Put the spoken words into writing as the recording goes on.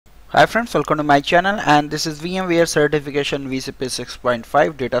Hi friends, welcome to my channel, and this is VMware certification VCP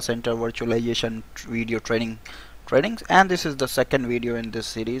 6.5 data center virtualization video trainings, and this is the second video in this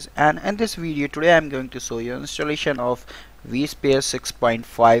series. And in this video today I'm going to show you installation of Vsphere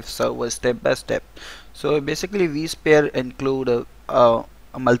 6.5 server step by step. So basically Vsphere include a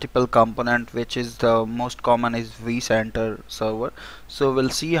multiple component, which is the most common is Vcenter server. So we'll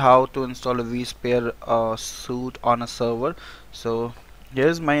see how to install a Vsphere suite on a server. So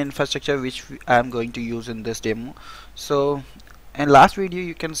here's my infrastructure which I am going to use in this demo. So in last video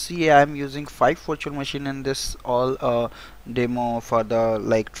you can see I am using 5 virtual machine in this all demo for the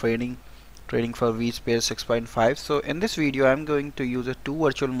training for vSphere 6.5. So in this video I'm going to use a 2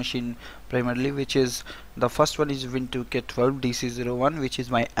 virtual machine primarily, which is the first one is Win2K12 DC01, which is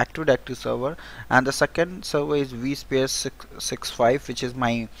my Active Directory server, and the second server is vSphere 6.5, which is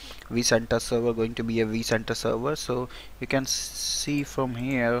my vCenter server, going to be a vCenter server. So you can see from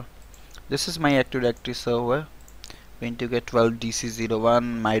here, this is my Active Directory server, Win2K12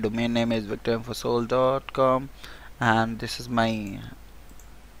 DC01. My domain name is victorinfosol.com, and this is my,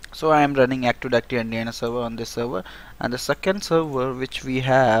 so I am running Active Directory and DNS server on this server. And the second server which we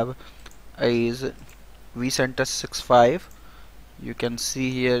have is vCenter 6.5. You can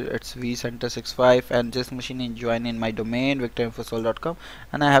see here it's vCenter 6.5, and this machine is joined in my domain victorinfosol.com,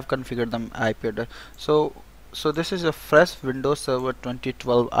 and I have configured the IP address. So this is a fresh Windows Server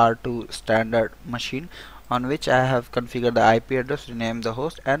 2012 R2 standard machine on which I have configured the IP address, renamed the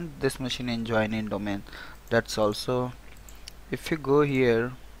host, and this machine is joined in domain. That's also, if you go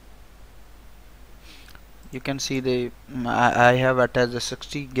here, you can see I have attached a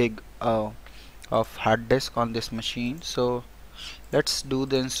 60 gig of hard disk on this machine. So let's do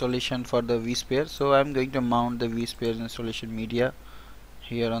the installation for the vSphere. So I'm going to mount the vSphere installation media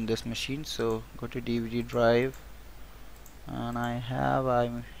here on this machine. So go to DVD drive, and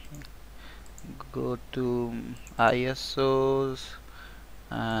I go to ISOs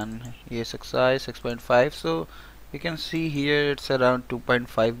and ESXi 6.5. so you can see here it's around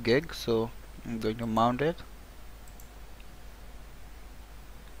 2.5 gig. So I'm going to mount it.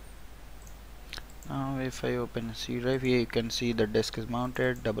 Now if I open a C drive, here you can see the disk is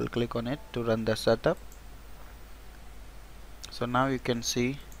mounted. Double click on it to run the setup. So now you can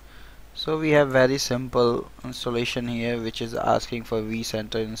see, so we have very simple installation here, which is asking for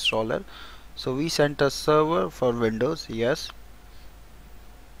vCenter installer. So vCenter server for Windows, yes.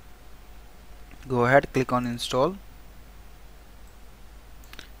 Go ahead, click on install.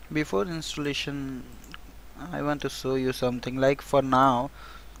 Before installation, I want to show you something. Like for now,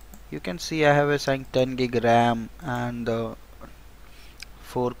 you can see I have assigned 10 gig RAM and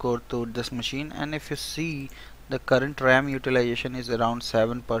 4 core to this machine, and if you see, the current RAM utilization is around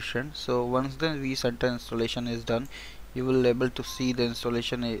 7%. So once the vCenter installation is done, you will able to see the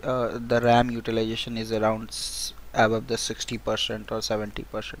installation the RAM utilization is around above the 60% or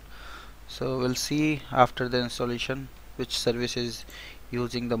 70%. So we'll see after the installation which service is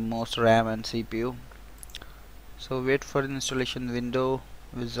using the most RAM and CPU. So wait for installation window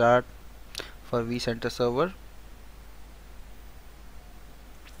wizard for vCenter server.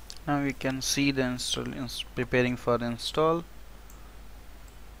 Now we can see the preparing for install.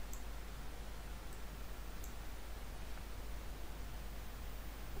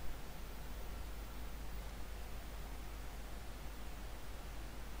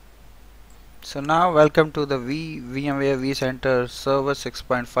 So now welcome to the VMware vCenter server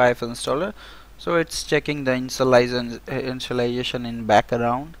 6.5 installer. So it's checking the initialization in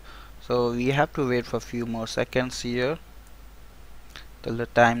background. So we have to wait for a few more seconds here till the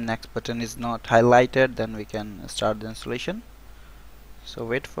time next button is not highlighted, then we can start the installation. So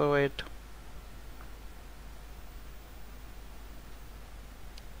wait for it.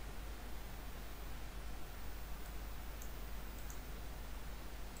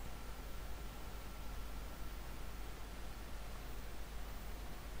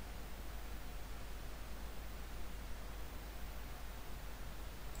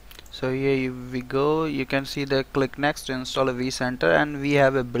 So here we go, you can see the click next to install a vCenter, and we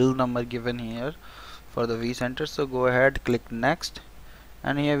have a build number given here for the vCenter. So go ahead, click next,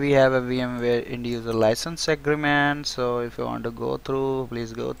 and here we have a VMware end user license agreement. So if you want to go through,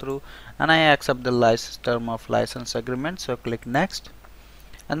 please go through, and I accept the license term of license agreement. So click next.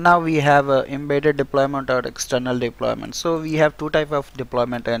 And now we have embedded deployment or external deployment. So we have two type of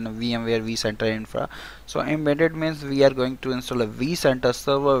deployment in VMware vCenter infra. So embedded means we are going to install a vCenter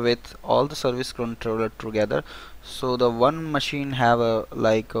server with all the service controller together. So the one machine have a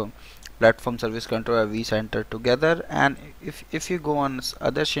platform service controller vCenter together, and if you go on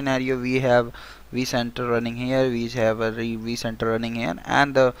other scenario, we have vCenter running here, we have a vCenter running here,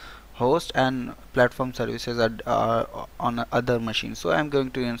 and the host and platform services are on other machines. So I'm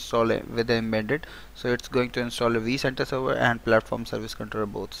going to install it with the embedded. So it's going to install a vCenter server and platform service controller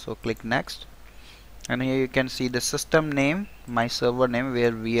both. So click next, and here you can see the system name, my server name,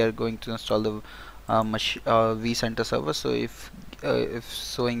 where we are going to install the vCenter server. So if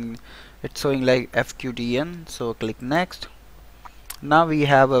it's showing like FQDN, so click next. Now we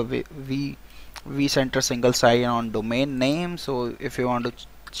have a vCenter single sign on domain name. So if you want to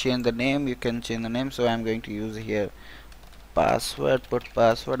change the name, you can change the name. So I'm going to use here password, put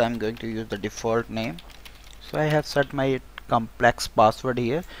password. I'm going to use the default name. So I have set my complex password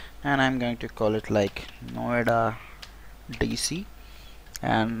here, and I'm going to call it like Noida DC.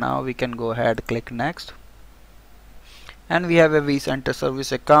 And now we can go ahead, click next, and we have a vCenter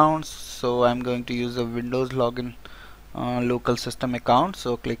service account. So I'm going to use a Windows login local system account.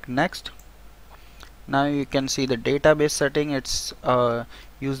 So click next. Now you can see the database setting. It's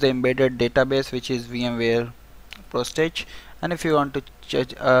use the embedded database, which is VMware Prostage. And if you want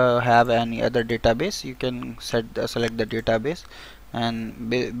to have any other database, you can select the database. And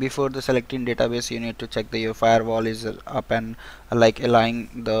before the selecting database, you need to check that your firewall is up and like allowing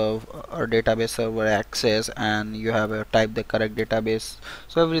the database server access, and you have type the correct database,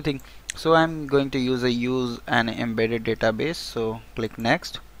 so everything. So I'm going to use an embedded database. So click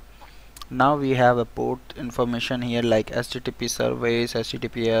next. Now we have a port information here like HTTP service,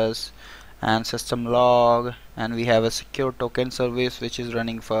 HTTPS, and system log, and we have a secure token service which is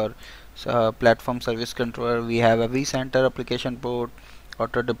running for platform service controller. We have a vCenter application port,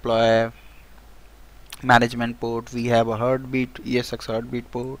 auto deploy management port. We have a heartbeat ESX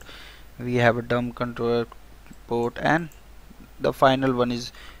heartbeat port. We have a dumb controller port, and the final one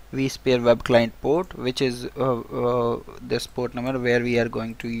is Vsphere Web Client port, which is this port number where we are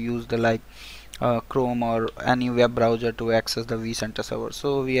going to use the like Chrome or any web browser to access the vCenter server.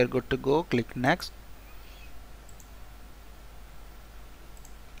 So we are good to go. Click next,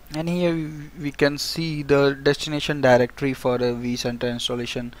 and here we can see the destination directory for a vCenter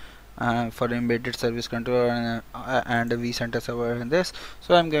installation for embedded service controller and a vCenter server in this.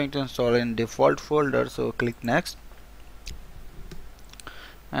 So I'm going to install in default folder. So click next.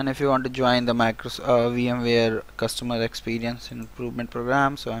 And if you want to join the VMware customer experience improvement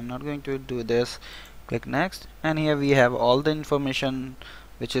program, so I'm not going to do this. Click next, and here we have all the information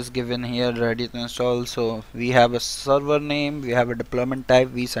which is given here ready to install. So we have a server name, we have a deployment type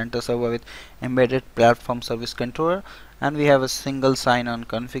vCenter server with embedded platform service controller, and we have a single sign-on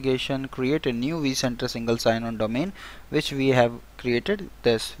configuration. Create a new vCenter single sign-on domain, which we have created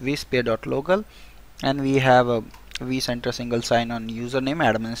this vsphere.local, and we have a vCenter single sign-on username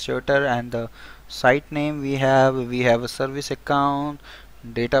administrator, and the site name we have a service account,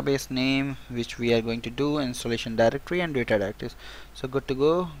 database name which we are going to do, installation directory, and data directives. So good to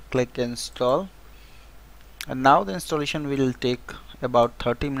go. Click install, and now the installation will take about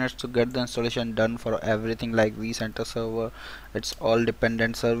 30 minutes to get the installation done for everything like vCenter server, its all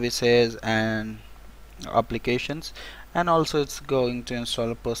dependent services and applications, and also it's going to install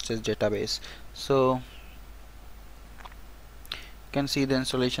a Postgres database. So you can see the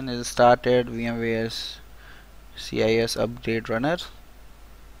installation is started. VMware's CIS update runner.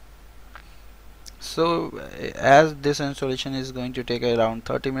 So as this installation is going to take around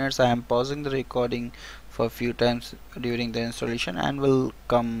 30 minutes, I am pausing the recording for a few times during the installation, and will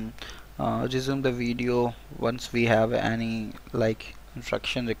come resume the video once we have any like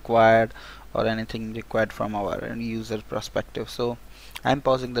instruction required or anything required from our user perspective. So I'm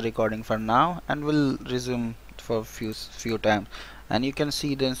pausing the recording for now and will resume for few times. And you can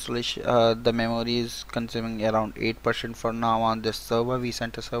see the installation, the memory is consuming around 8% for now on this server,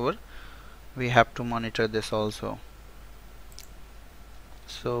 vCenter server. We have to monitor this also.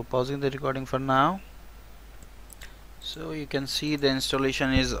 So pausing the recording for now. So you can see the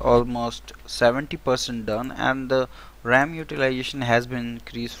installation is almost 70% done, and the RAM utilization has been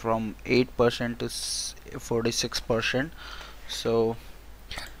increased from 8% to 46%. So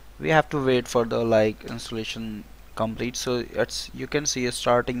we have to wait for the like installation complete. So you can see a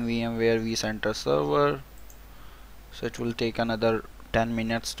starting VMware vCenter server. So it will take another 10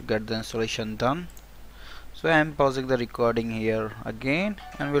 minutes to get the installation done. So I am pausing the recording here again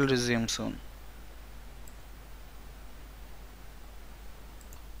and will resume soon.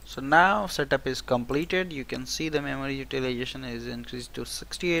 So now setup is completed. You can see the memory utilization is increased to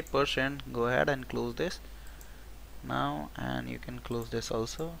 68%. Go ahead and close this now, and you can close this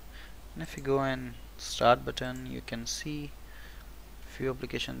also. And if you go and start button, you can see few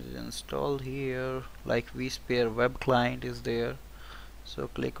applications is installed here, like Vsphere Web Client is there. So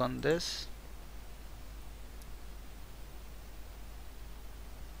click on this,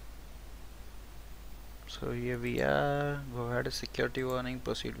 So here we are. Go ahead, a security warning,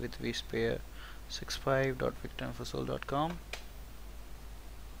 proceed with vsphere 65.victorinfosol.com.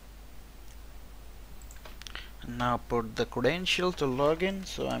 And now put the credential to login.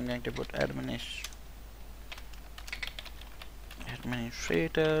 So I'm going to put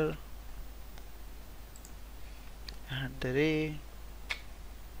administrator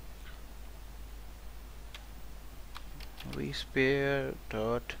 @vsphere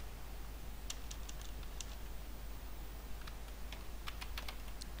dot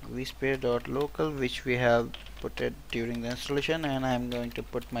vsphere.local, which we have put it during the installation, and I'm going to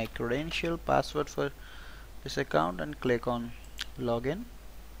put my credential password for this account and click on login.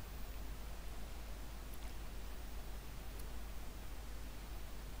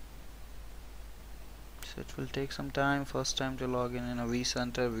 So it will take some time, first time to log in a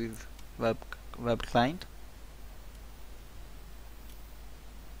Vcenter web client.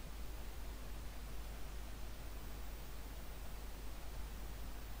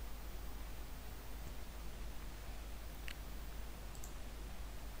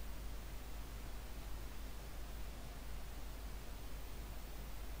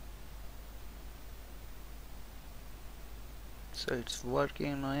 So it's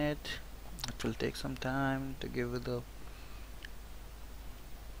working on it. It will take some time to give it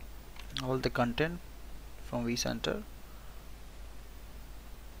all the content from Vcenter.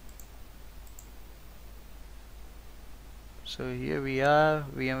 So here we are,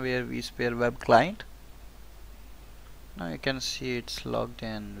 VMware Vsphere Web Client. Now you can see it's logged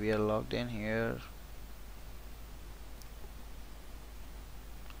in. We are logged in here.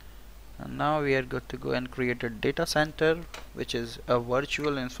 And now we are good to go and create a data center, which is a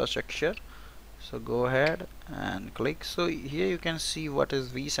virtual infrastructure. So go ahead and click. So here you can see what is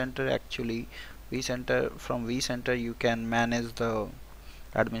Vcenter actually. From Vcenter you can manage, the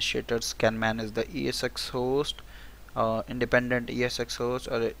administrators can manage the ESX host, independent ESX host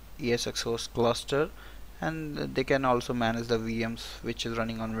or ESX host cluster, and they can also manage the VMs which is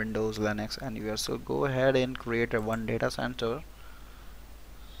running on Windows, Linux, anywhere. So go ahead and create a one data center.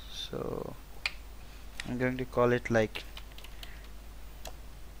 So I'm going to call it like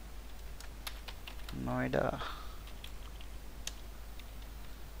Noida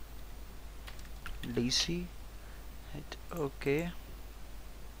DC. Hit OK.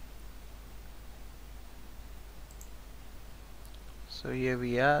 So here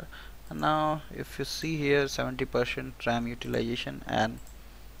we are. And now if you see here, 70% RAM utilization, and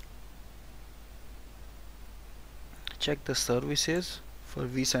check the services for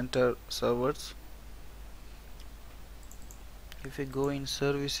Vcenter servers. If we go in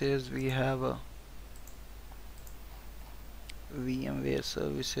services, we have a VMware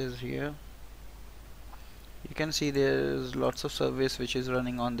services here. You can see there's lots of service which is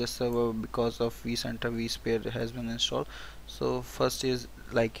running on this server because of Vcenter Vsphere has been installed. So first is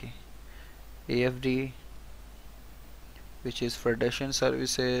like AFD, which is Federation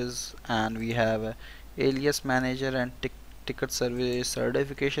services, and we have a alias manager and ticket service,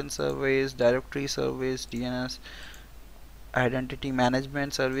 certification service, directory service, DNS, identity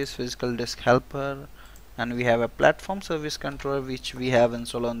management service, physical disk helper, and we have a platform service controller which we have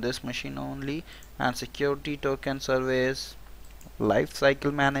installed on this machine only, and security token service,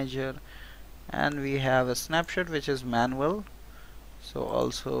 lifecycle manager, and we have a snapshot which is manual. So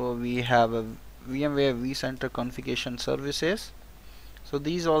also we have a VMware vCenter configuration services. So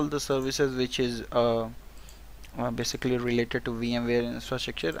these all the services which is basically related to VMware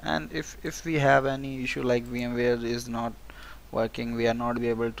infrastructure. And if we have any issue like VMware is not working, we are not be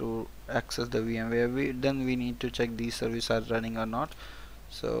able to access the VMware, then we need to check these services are running or not.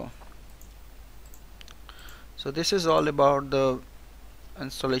 So this is all about the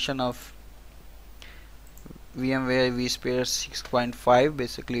installation of VMware Vsphere 6.5,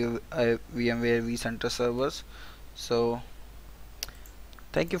 basically VMware vCenter servers. So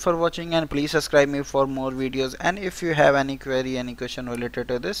thank you for watching, and please subscribe me for more videos. And if you have any query, any question related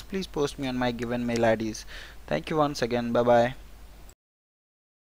to this, please post me on my given mail IDs. Thank you once again. Bye bye.